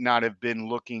might not have been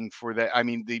looking for that. I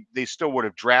mean, they still would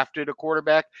have drafted a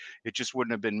quarterback. It just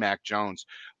wouldn't have been Mac Jones.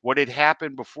 What had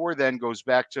happened before then goes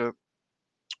back to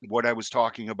what I was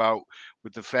talking about,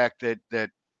 with the fact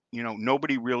that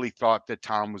nobody really thought that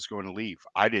Tom was going to leave.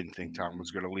 I didn't think Tom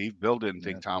was going to leave. Bill didn't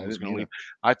think Tom was going to leave.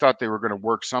 I thought they were going to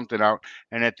work something out,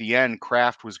 and at the end,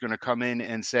 Kraft was going to come in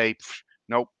and say,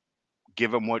 "Nope,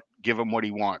 give him what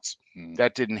he wants."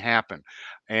 That didn't happen,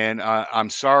 and I'm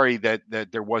sorry that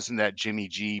there wasn't that Jimmy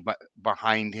G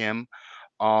behind him.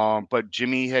 But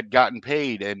Jimmy had gotten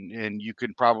paid, and you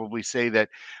could probably say that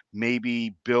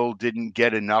maybe Bill didn't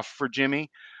get enough for Jimmy.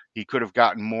 He could have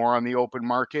gotten more on the open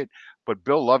market, but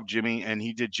Bill loved Jimmy, and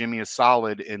he did Jimmy a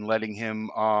solid in letting him,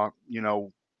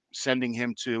 sending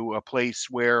him to a place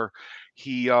where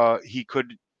he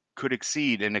could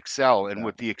exceed and excel. And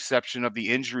with the exception of the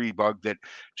injury bug that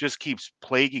just keeps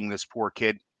plaguing this poor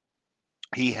kid,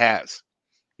 he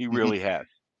really has.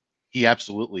 He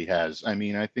absolutely has. I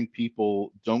mean, I think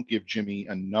people don't give Jimmy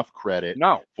enough credit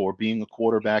for being a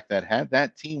quarterback that had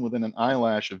that team within an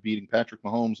eyelash of beating Patrick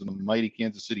Mahomes and the mighty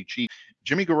Kansas City Chiefs.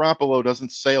 Jimmy Garoppolo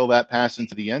doesn't sail that pass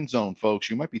into the end zone, folks.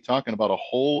 You might be talking about a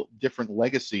whole different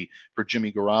legacy for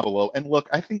Jimmy Garoppolo. And look,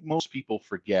 I think most people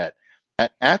forget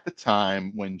that at the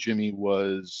time when Jimmy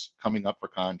was coming up for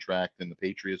contract and the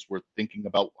Patriots were thinking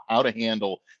about how to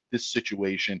handle this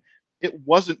situation, it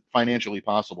wasn't financially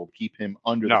possible to keep him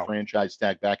under the franchise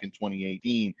tag back in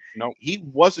 2018. He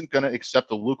wasn't going to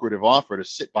accept a lucrative offer to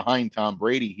sit behind Tom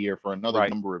Brady here for another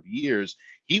number of years.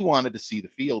 He wanted to see the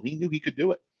field. He knew he could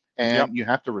do it. And you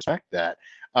have to respect that.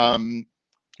 And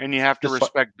you have to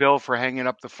respect Bill for hanging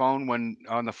up the phone when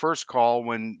on the first call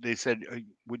when they said,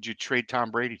 "Would you trade Tom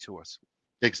Brady to us?"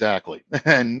 Exactly.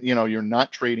 And, you're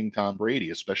not trading Tom Brady,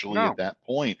 especially at that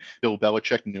point. Bill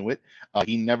Belichick knew it.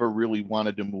 He never really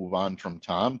wanted to move on from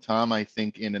Tom. Tom, I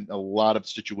think, in a lot of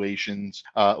situations,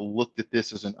 looked at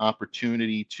this as an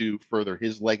opportunity to further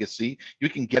his legacy. You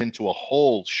can get into a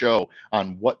whole show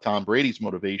on what Tom Brady's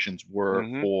motivations were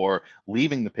for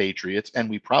leaving the Patriots, and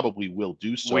we probably will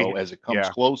do so as it comes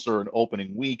closer in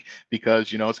opening week,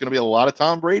 because, it's going to be a lot of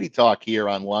Tom Brady talk here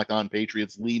on Locked On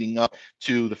Patriots leading up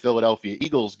to the Philadelphia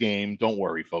Eagles game. Don't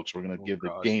worry, folks. We're going to give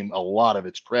the game a lot of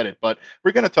its credit, but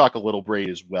we're going to talk a little Brady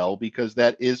as well, because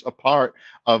that is a part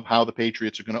of how the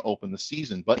Patriots are going to open the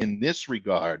season. But in this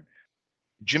regard,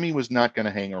 Jimmy was not going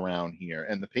to hang around here,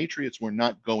 and the Patriots were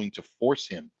not going to force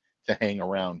him to hang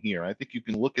around here. I think you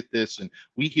can look at this, and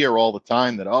we hear all the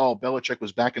time that, oh, Belichick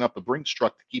was backing up the Brinks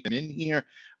truck to keep him in here.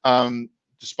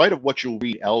 Despite of what you'll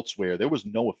read elsewhere, there was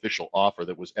no official offer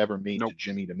that was ever made to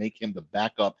Jimmy to make him the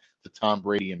backup to Tom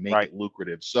Brady and make it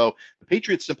lucrative. So the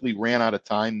Patriots simply ran out of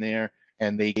time there,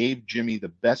 and they gave Jimmy the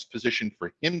best position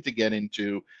for him to get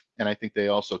into. And I think they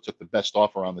also took the best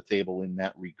offer on the table in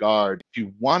that regard. If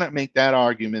you want to make that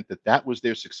argument that that was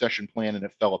their succession plan and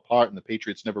it fell apart and the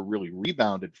Patriots never really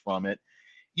rebounded from it,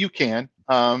 you can.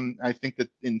 I think that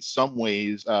in some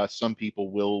ways, some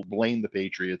people will blame the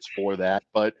Patriots for that.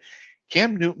 But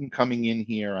Cam Newton coming in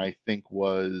here, I think,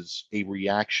 was a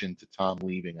reaction to Tom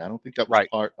leaving. I don't think that was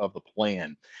part of the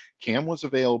plan. Cam was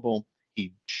available.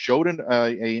 He showed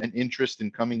an interest in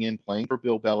coming in, playing for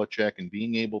Bill Belichick, and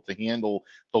being able to handle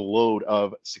the load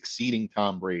of succeeding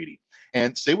Tom Brady.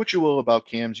 And say what you will about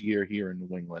Cam's year here in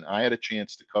New England. I had a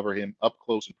chance to cover him up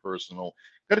close and personal.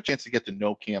 Got a chance to get to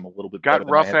know Cam a little bit better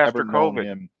than I had ever known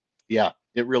him. Yeah,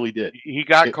 it really did. He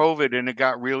got COVID, and it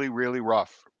got really, really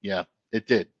rough. Yeah, it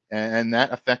did. And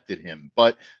that affected him.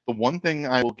 But the one thing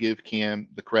I will give Cam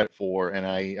the credit for, and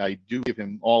I do give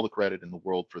him all the credit in the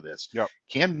world for this,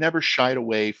 Cam never shied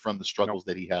away from the struggles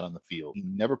that he had on the field. He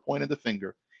never pointed the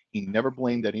finger. He never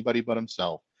blamed anybody but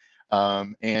himself.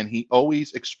 And he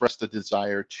always expressed a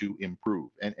desire to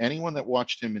improve. And anyone that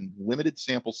watched him in limited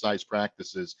sample size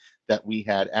practices that we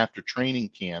had after training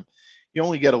camp, you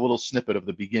only get a little snippet of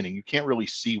the beginning. You can't really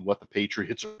see what the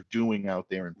Patriots are doing out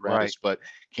there in practice, but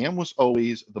Cam was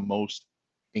always the most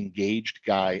engaged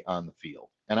guy on the field.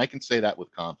 And I can say that with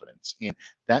confidence. And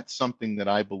that's something that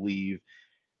I believe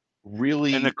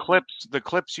really. And the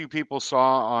clips you people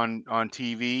saw on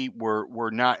TV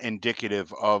were not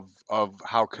indicative of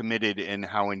how committed and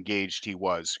how engaged he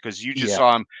was, because you just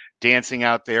saw him dancing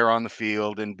out there on the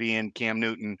field and being Cam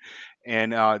Newton.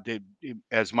 And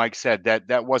as Mike said,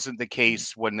 that wasn't the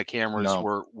case when the cameras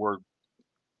were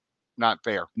not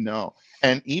there. No.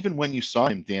 And even when you saw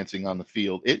him dancing on the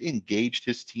field, it engaged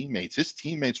his teammates. His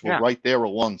teammates were right there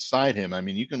alongside him. I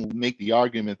mean, you can make the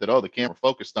argument that, the camera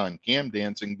focused on Cam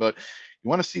dancing, but you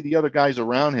want to see the other guys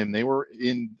around him. They were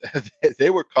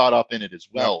caught up in it as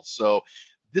well. So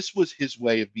this was his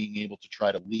way of being able to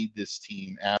try to lead this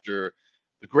team after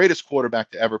the greatest quarterback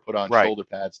to ever put on shoulder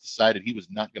pads decided he was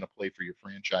not going to play for your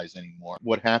franchise anymore.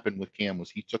 What happened with Cam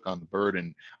was he took on the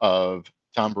burden of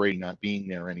Tom Brady not being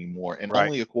there anymore, and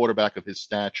only a quarterback of his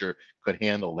stature could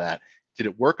handle that. Did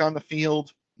it work on the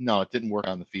field? No, it didn't work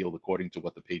on the field according to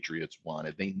what the Patriots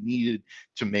wanted. They needed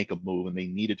to make a move, and they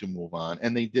needed to move on,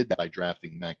 and they did that by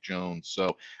drafting Mac Jones.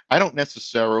 So I don't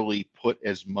necessarily put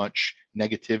as much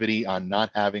negativity on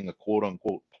not having a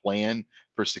quote-unquote plan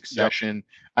for succession.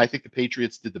 I think the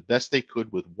Patriots did the best they could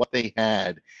with what they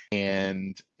had.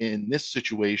 And in this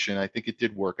situation, I think it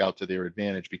did work out to their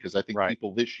advantage, because I think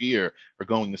people this year are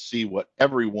going to see what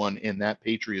everyone in that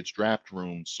Patriots draft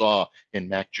room saw in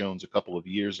Mac Jones a couple of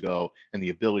years ago and the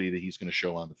ability that he's going to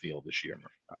show on the field this year.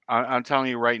 I'm telling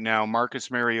you right now,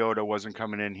 Marcus Mariota wasn't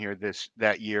coming in here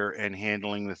that year and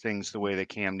handling the things the way that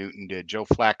Cam Newton did. Joe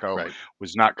Flacco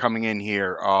was not coming in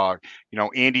here.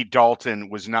 Andy Dalton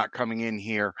was not coming in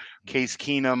here. Case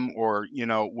Keenum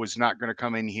was not going to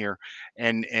come in here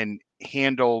and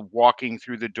handle walking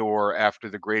through the door after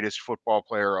the greatest football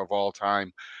player of all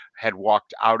time had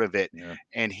walked out of it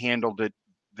and handled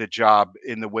the job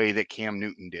in the way that Cam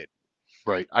Newton did.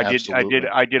 Right. I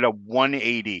did a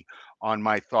 180 on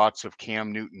my thoughts of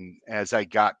Cam Newton as I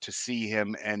got to see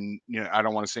him, and I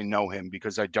don't want to say know him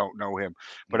because I don't know him,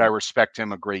 but I respect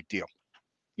him a great deal.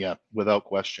 Yeah, without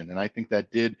question. And I think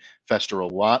that did fester a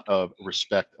lot of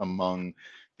respect among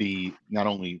the not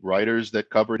only writers that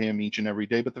covered him each and every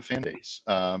day, but the fan base.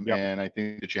 And I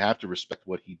think that you have to respect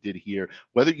what he did here,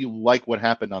 whether you like what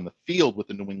happened on the field with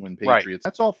the New England Patriots.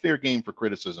 That's all fair game for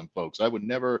criticism, folks. I would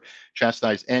never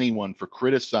chastise anyone for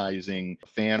criticizing a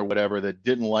fan or whatever that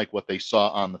didn't like what they saw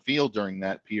on the field during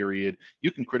that period.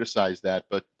 You can criticize that,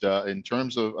 but in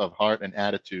terms of heart and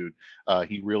attitude,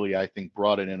 he really, I think,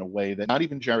 brought it in a way that not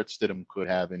even Jarrett Stidham could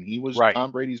have. And he was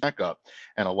Tom Brady's backup.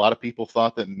 And a lot of people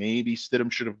thought that maybe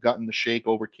Stidham should have gotten the shake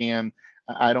over Cam.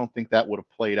 I don't think that would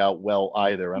have played out well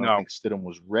either. I don't think Stidham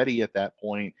was ready at that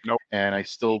point. And I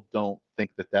still don't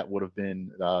think that would have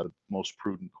been the most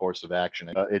prudent course of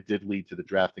action. It did lead to the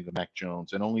drafting of Mac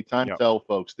Jones. And only time to tell,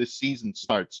 folks. This season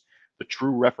starts the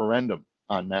true referendum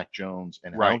on Mac Jones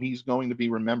and how he's going to be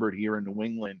remembered here in New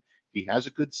England. If he has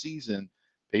a good season,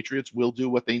 Patriots will do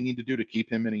what they need to do to keep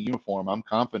him in a uniform. I'm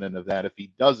confident of that. If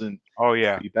he doesn't,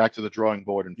 be back to the drawing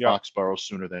board in Foxborough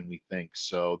sooner than we think.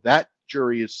 So that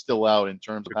jury is still out in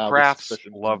terms of how Crafts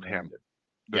love him.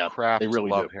 The Crafts they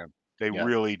really love do. him. They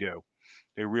really do.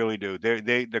 They really do.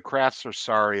 The Crafts are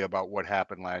sorry about what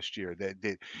happened last year. Yeah.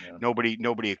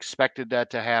 Nobody expected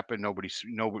that to happen.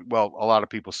 Well, a lot of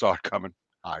people saw it coming.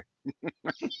 Hi.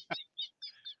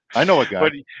 I know a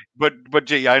guy. But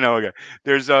gee, I know. Okay.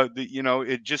 There's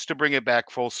it just to bring it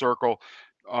back full circle.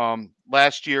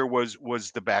 Last year was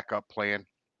the backup plan.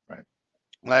 Right.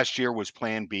 Last year was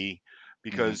Plan B Mm-hmm.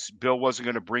 because Bill wasn't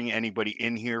going to bring anybody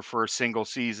in here for a single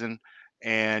season.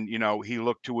 And he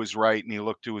looked to his right and he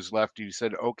looked to his left. He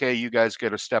said, "Okay, you guys got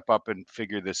to step up and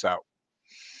figure this out."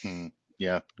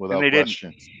 Yeah, And without they didn't.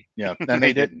 question. Yeah, and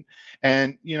they didn't.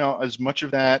 And as much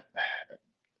of that,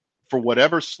 for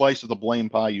whatever slice of the blame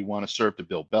pie you want to serve to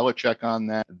Bill Belichick on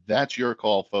that, that's your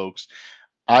call, folks.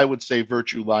 I would say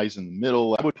virtue lies in the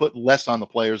middle. I would put less on the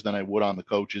players than I would on the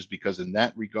coaches, because in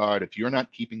that regard, if you're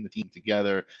not keeping the team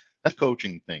together, that's a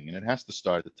coaching thing, and it has to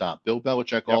start at the top. Bill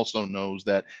Belichick also knows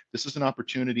that this is an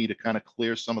opportunity to kind of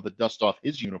clear some of the dust off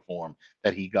his uniform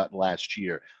that he got last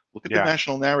year. Look at the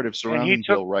national narrative surrounding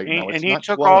Bill right now. It's not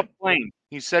took glowing. all the blame.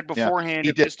 He said beforehand,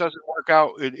 if this doesn't work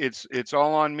out, it's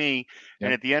all on me. Yep.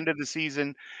 And at the end of the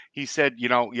season, he said,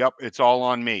 yep, it's all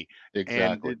on me.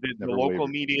 Exactly. And the local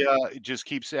media just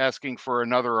keeps asking for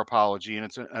another apology, and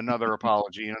it's another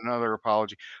apology and another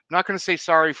apology. I'm not going to say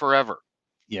sorry forever.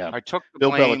 Yeah. I took the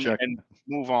Bill blame Belichick. and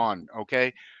move on.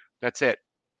 Okay, that's it.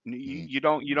 You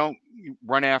don't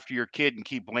run after your kid and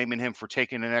keep blaming him for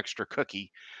taking an extra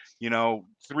cookie.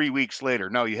 3 weeks later.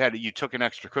 No, you took an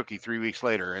extra cookie 3 weeks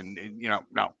later, and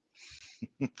no.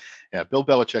 Yeah, Bill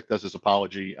Belichick does his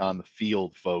apology on the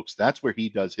field, folks. That's where he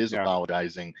does his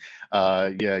apologizing.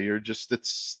 That's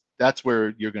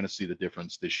where you're going to see the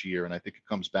difference this year, and I think it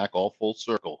comes back all full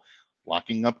circle.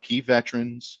 Locking up key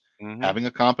veterans, having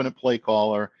a competent play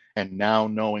caller, and now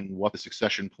knowing what the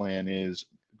succession plan is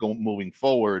moving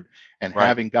forward, and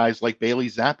having guys like Bailey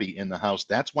Zappi in the house.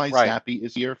 That's why Zappi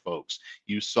is here, folks.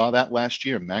 You saw that last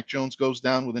year. Mac Jones goes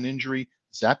down with an injury.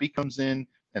 Zappi comes in,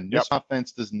 and this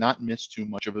offense does not miss too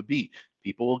much of a beat.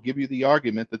 People will give you the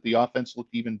argument that the offense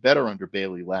looked even better under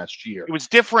Bailey last year. It was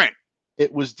different.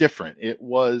 It was different. It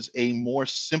was a more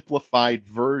simplified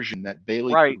version that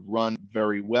Bailey could run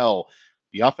very well.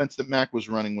 The offense that Mac was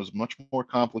running was much more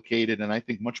complicated, and I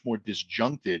think much more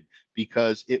disjuncted,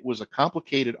 because it was a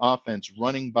complicated offense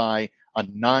running by a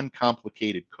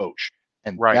non-complicated coach.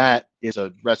 And that is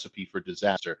a recipe for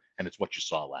disaster, and it's what you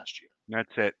saw last year.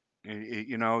 That's it.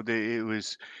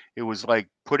 It was like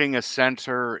putting a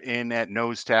center in at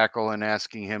nose tackle and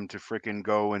asking him to freaking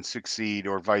go and succeed,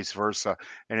 or vice versa,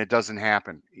 and it doesn't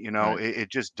happen. It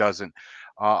just doesn't.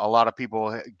 A lot of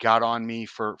people got on me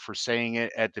for saying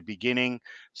it at the beginning,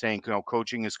 saying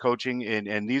coaching is coaching,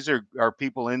 and these are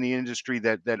people in the industry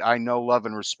that I know, love,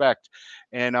 and respect.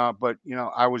 And but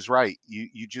I was right.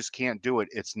 You just can't do it.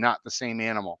 It's not the same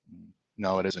animal.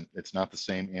 No, it isn't. It's not the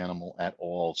same animal at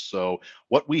all. So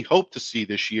what we hope to see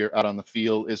this year out on the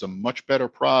field is a much better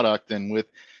product. And with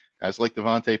guys like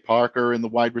DeVante Parker in the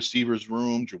wide receivers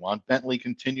room, Juwan Bentley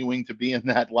continuing to be in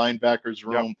that linebackers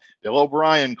room, Bill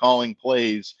O'Brien calling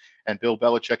plays, and Bill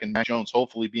Belichick and Mac Jones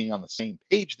hopefully being on the same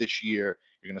page this year,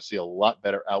 you're going to see a lot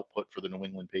better output for the New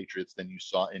England Patriots than you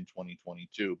saw in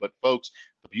 2022. But folks,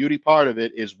 the beauty part of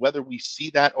it is, whether we see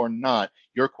that or not,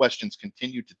 your questions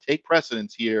continue to take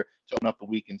precedence here to open up the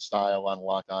week in style on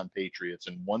Locked On Patriots.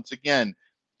 And once again,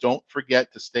 don't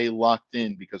forget to stay locked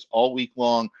in, because all week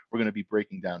long, we're going to be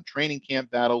breaking down training camp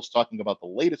battles, talking about the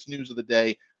latest news of the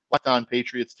day. Locked On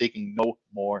Patriots, taking no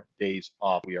more days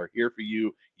off. We are here for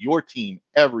you, your team,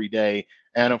 every day.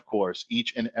 And of course,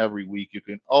 each and every week, you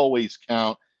can always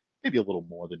count, maybe a little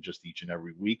more than just each and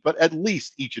every week, but at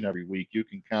least each and every week, you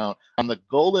can count on the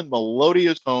golden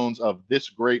melodious tones of this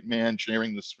great man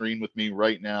sharing the screen with me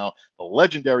right now, the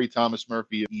legendary Thomas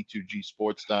Murphy of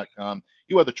E2GSports.com.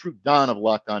 You are the true Don of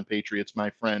Locked On Patriots, my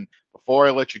friend. Before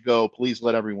I let you go, please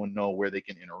let everyone know where they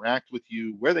can interact with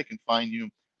you, where they can find you,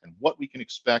 and what we can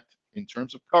expect in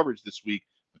terms of coverage this week.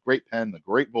 The great pen, the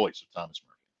great voice of Thomas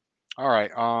Murphy. All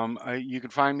right. You can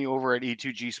find me over at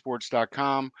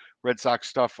E2GSports.com. Red Sox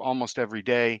stuff almost every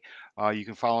day. You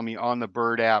can follow me on the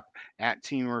Bird app at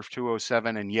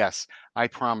TeamRoof207. And yes, I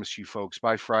promise you folks,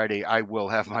 by Friday, I will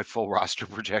have my full roster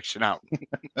projection out.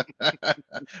 We're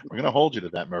going to hold you to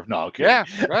that, Murph. No, okay. Yeah,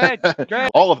 go ahead.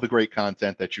 All of the great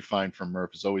content that you find from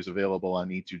Murph is always available on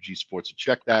E2G Sports. So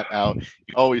check that out. You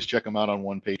can always check him out on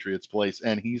One Patriots Place,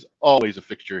 and he's always a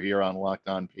fixture here on Locked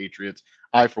On Patriots.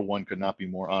 I, for one, could not be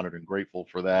more honored and grateful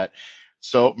for that.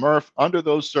 So, Murph, under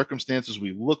those circumstances,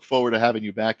 we look forward to having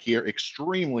you back here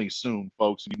extremely soon,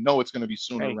 folks. You know it's going to be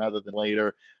sooner rather than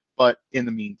later. But in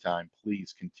the meantime,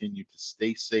 please continue to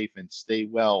stay safe and stay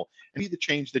well and be the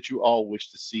change that you all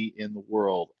wish to see in the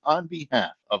world. On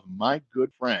behalf of my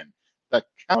good friend, the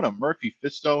Count of Murphy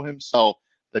Fisto himself,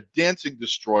 the Dancing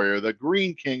Destroyer, the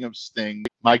Green King of Sting,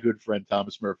 my good friend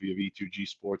Thomas Murphy of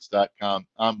E2Gsports.com,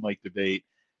 I'm Mike Debate.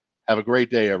 Have a great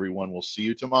day, everyone. We'll see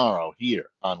you tomorrow here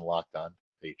on Locked On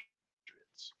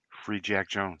Patriots. Free Jack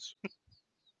Jones.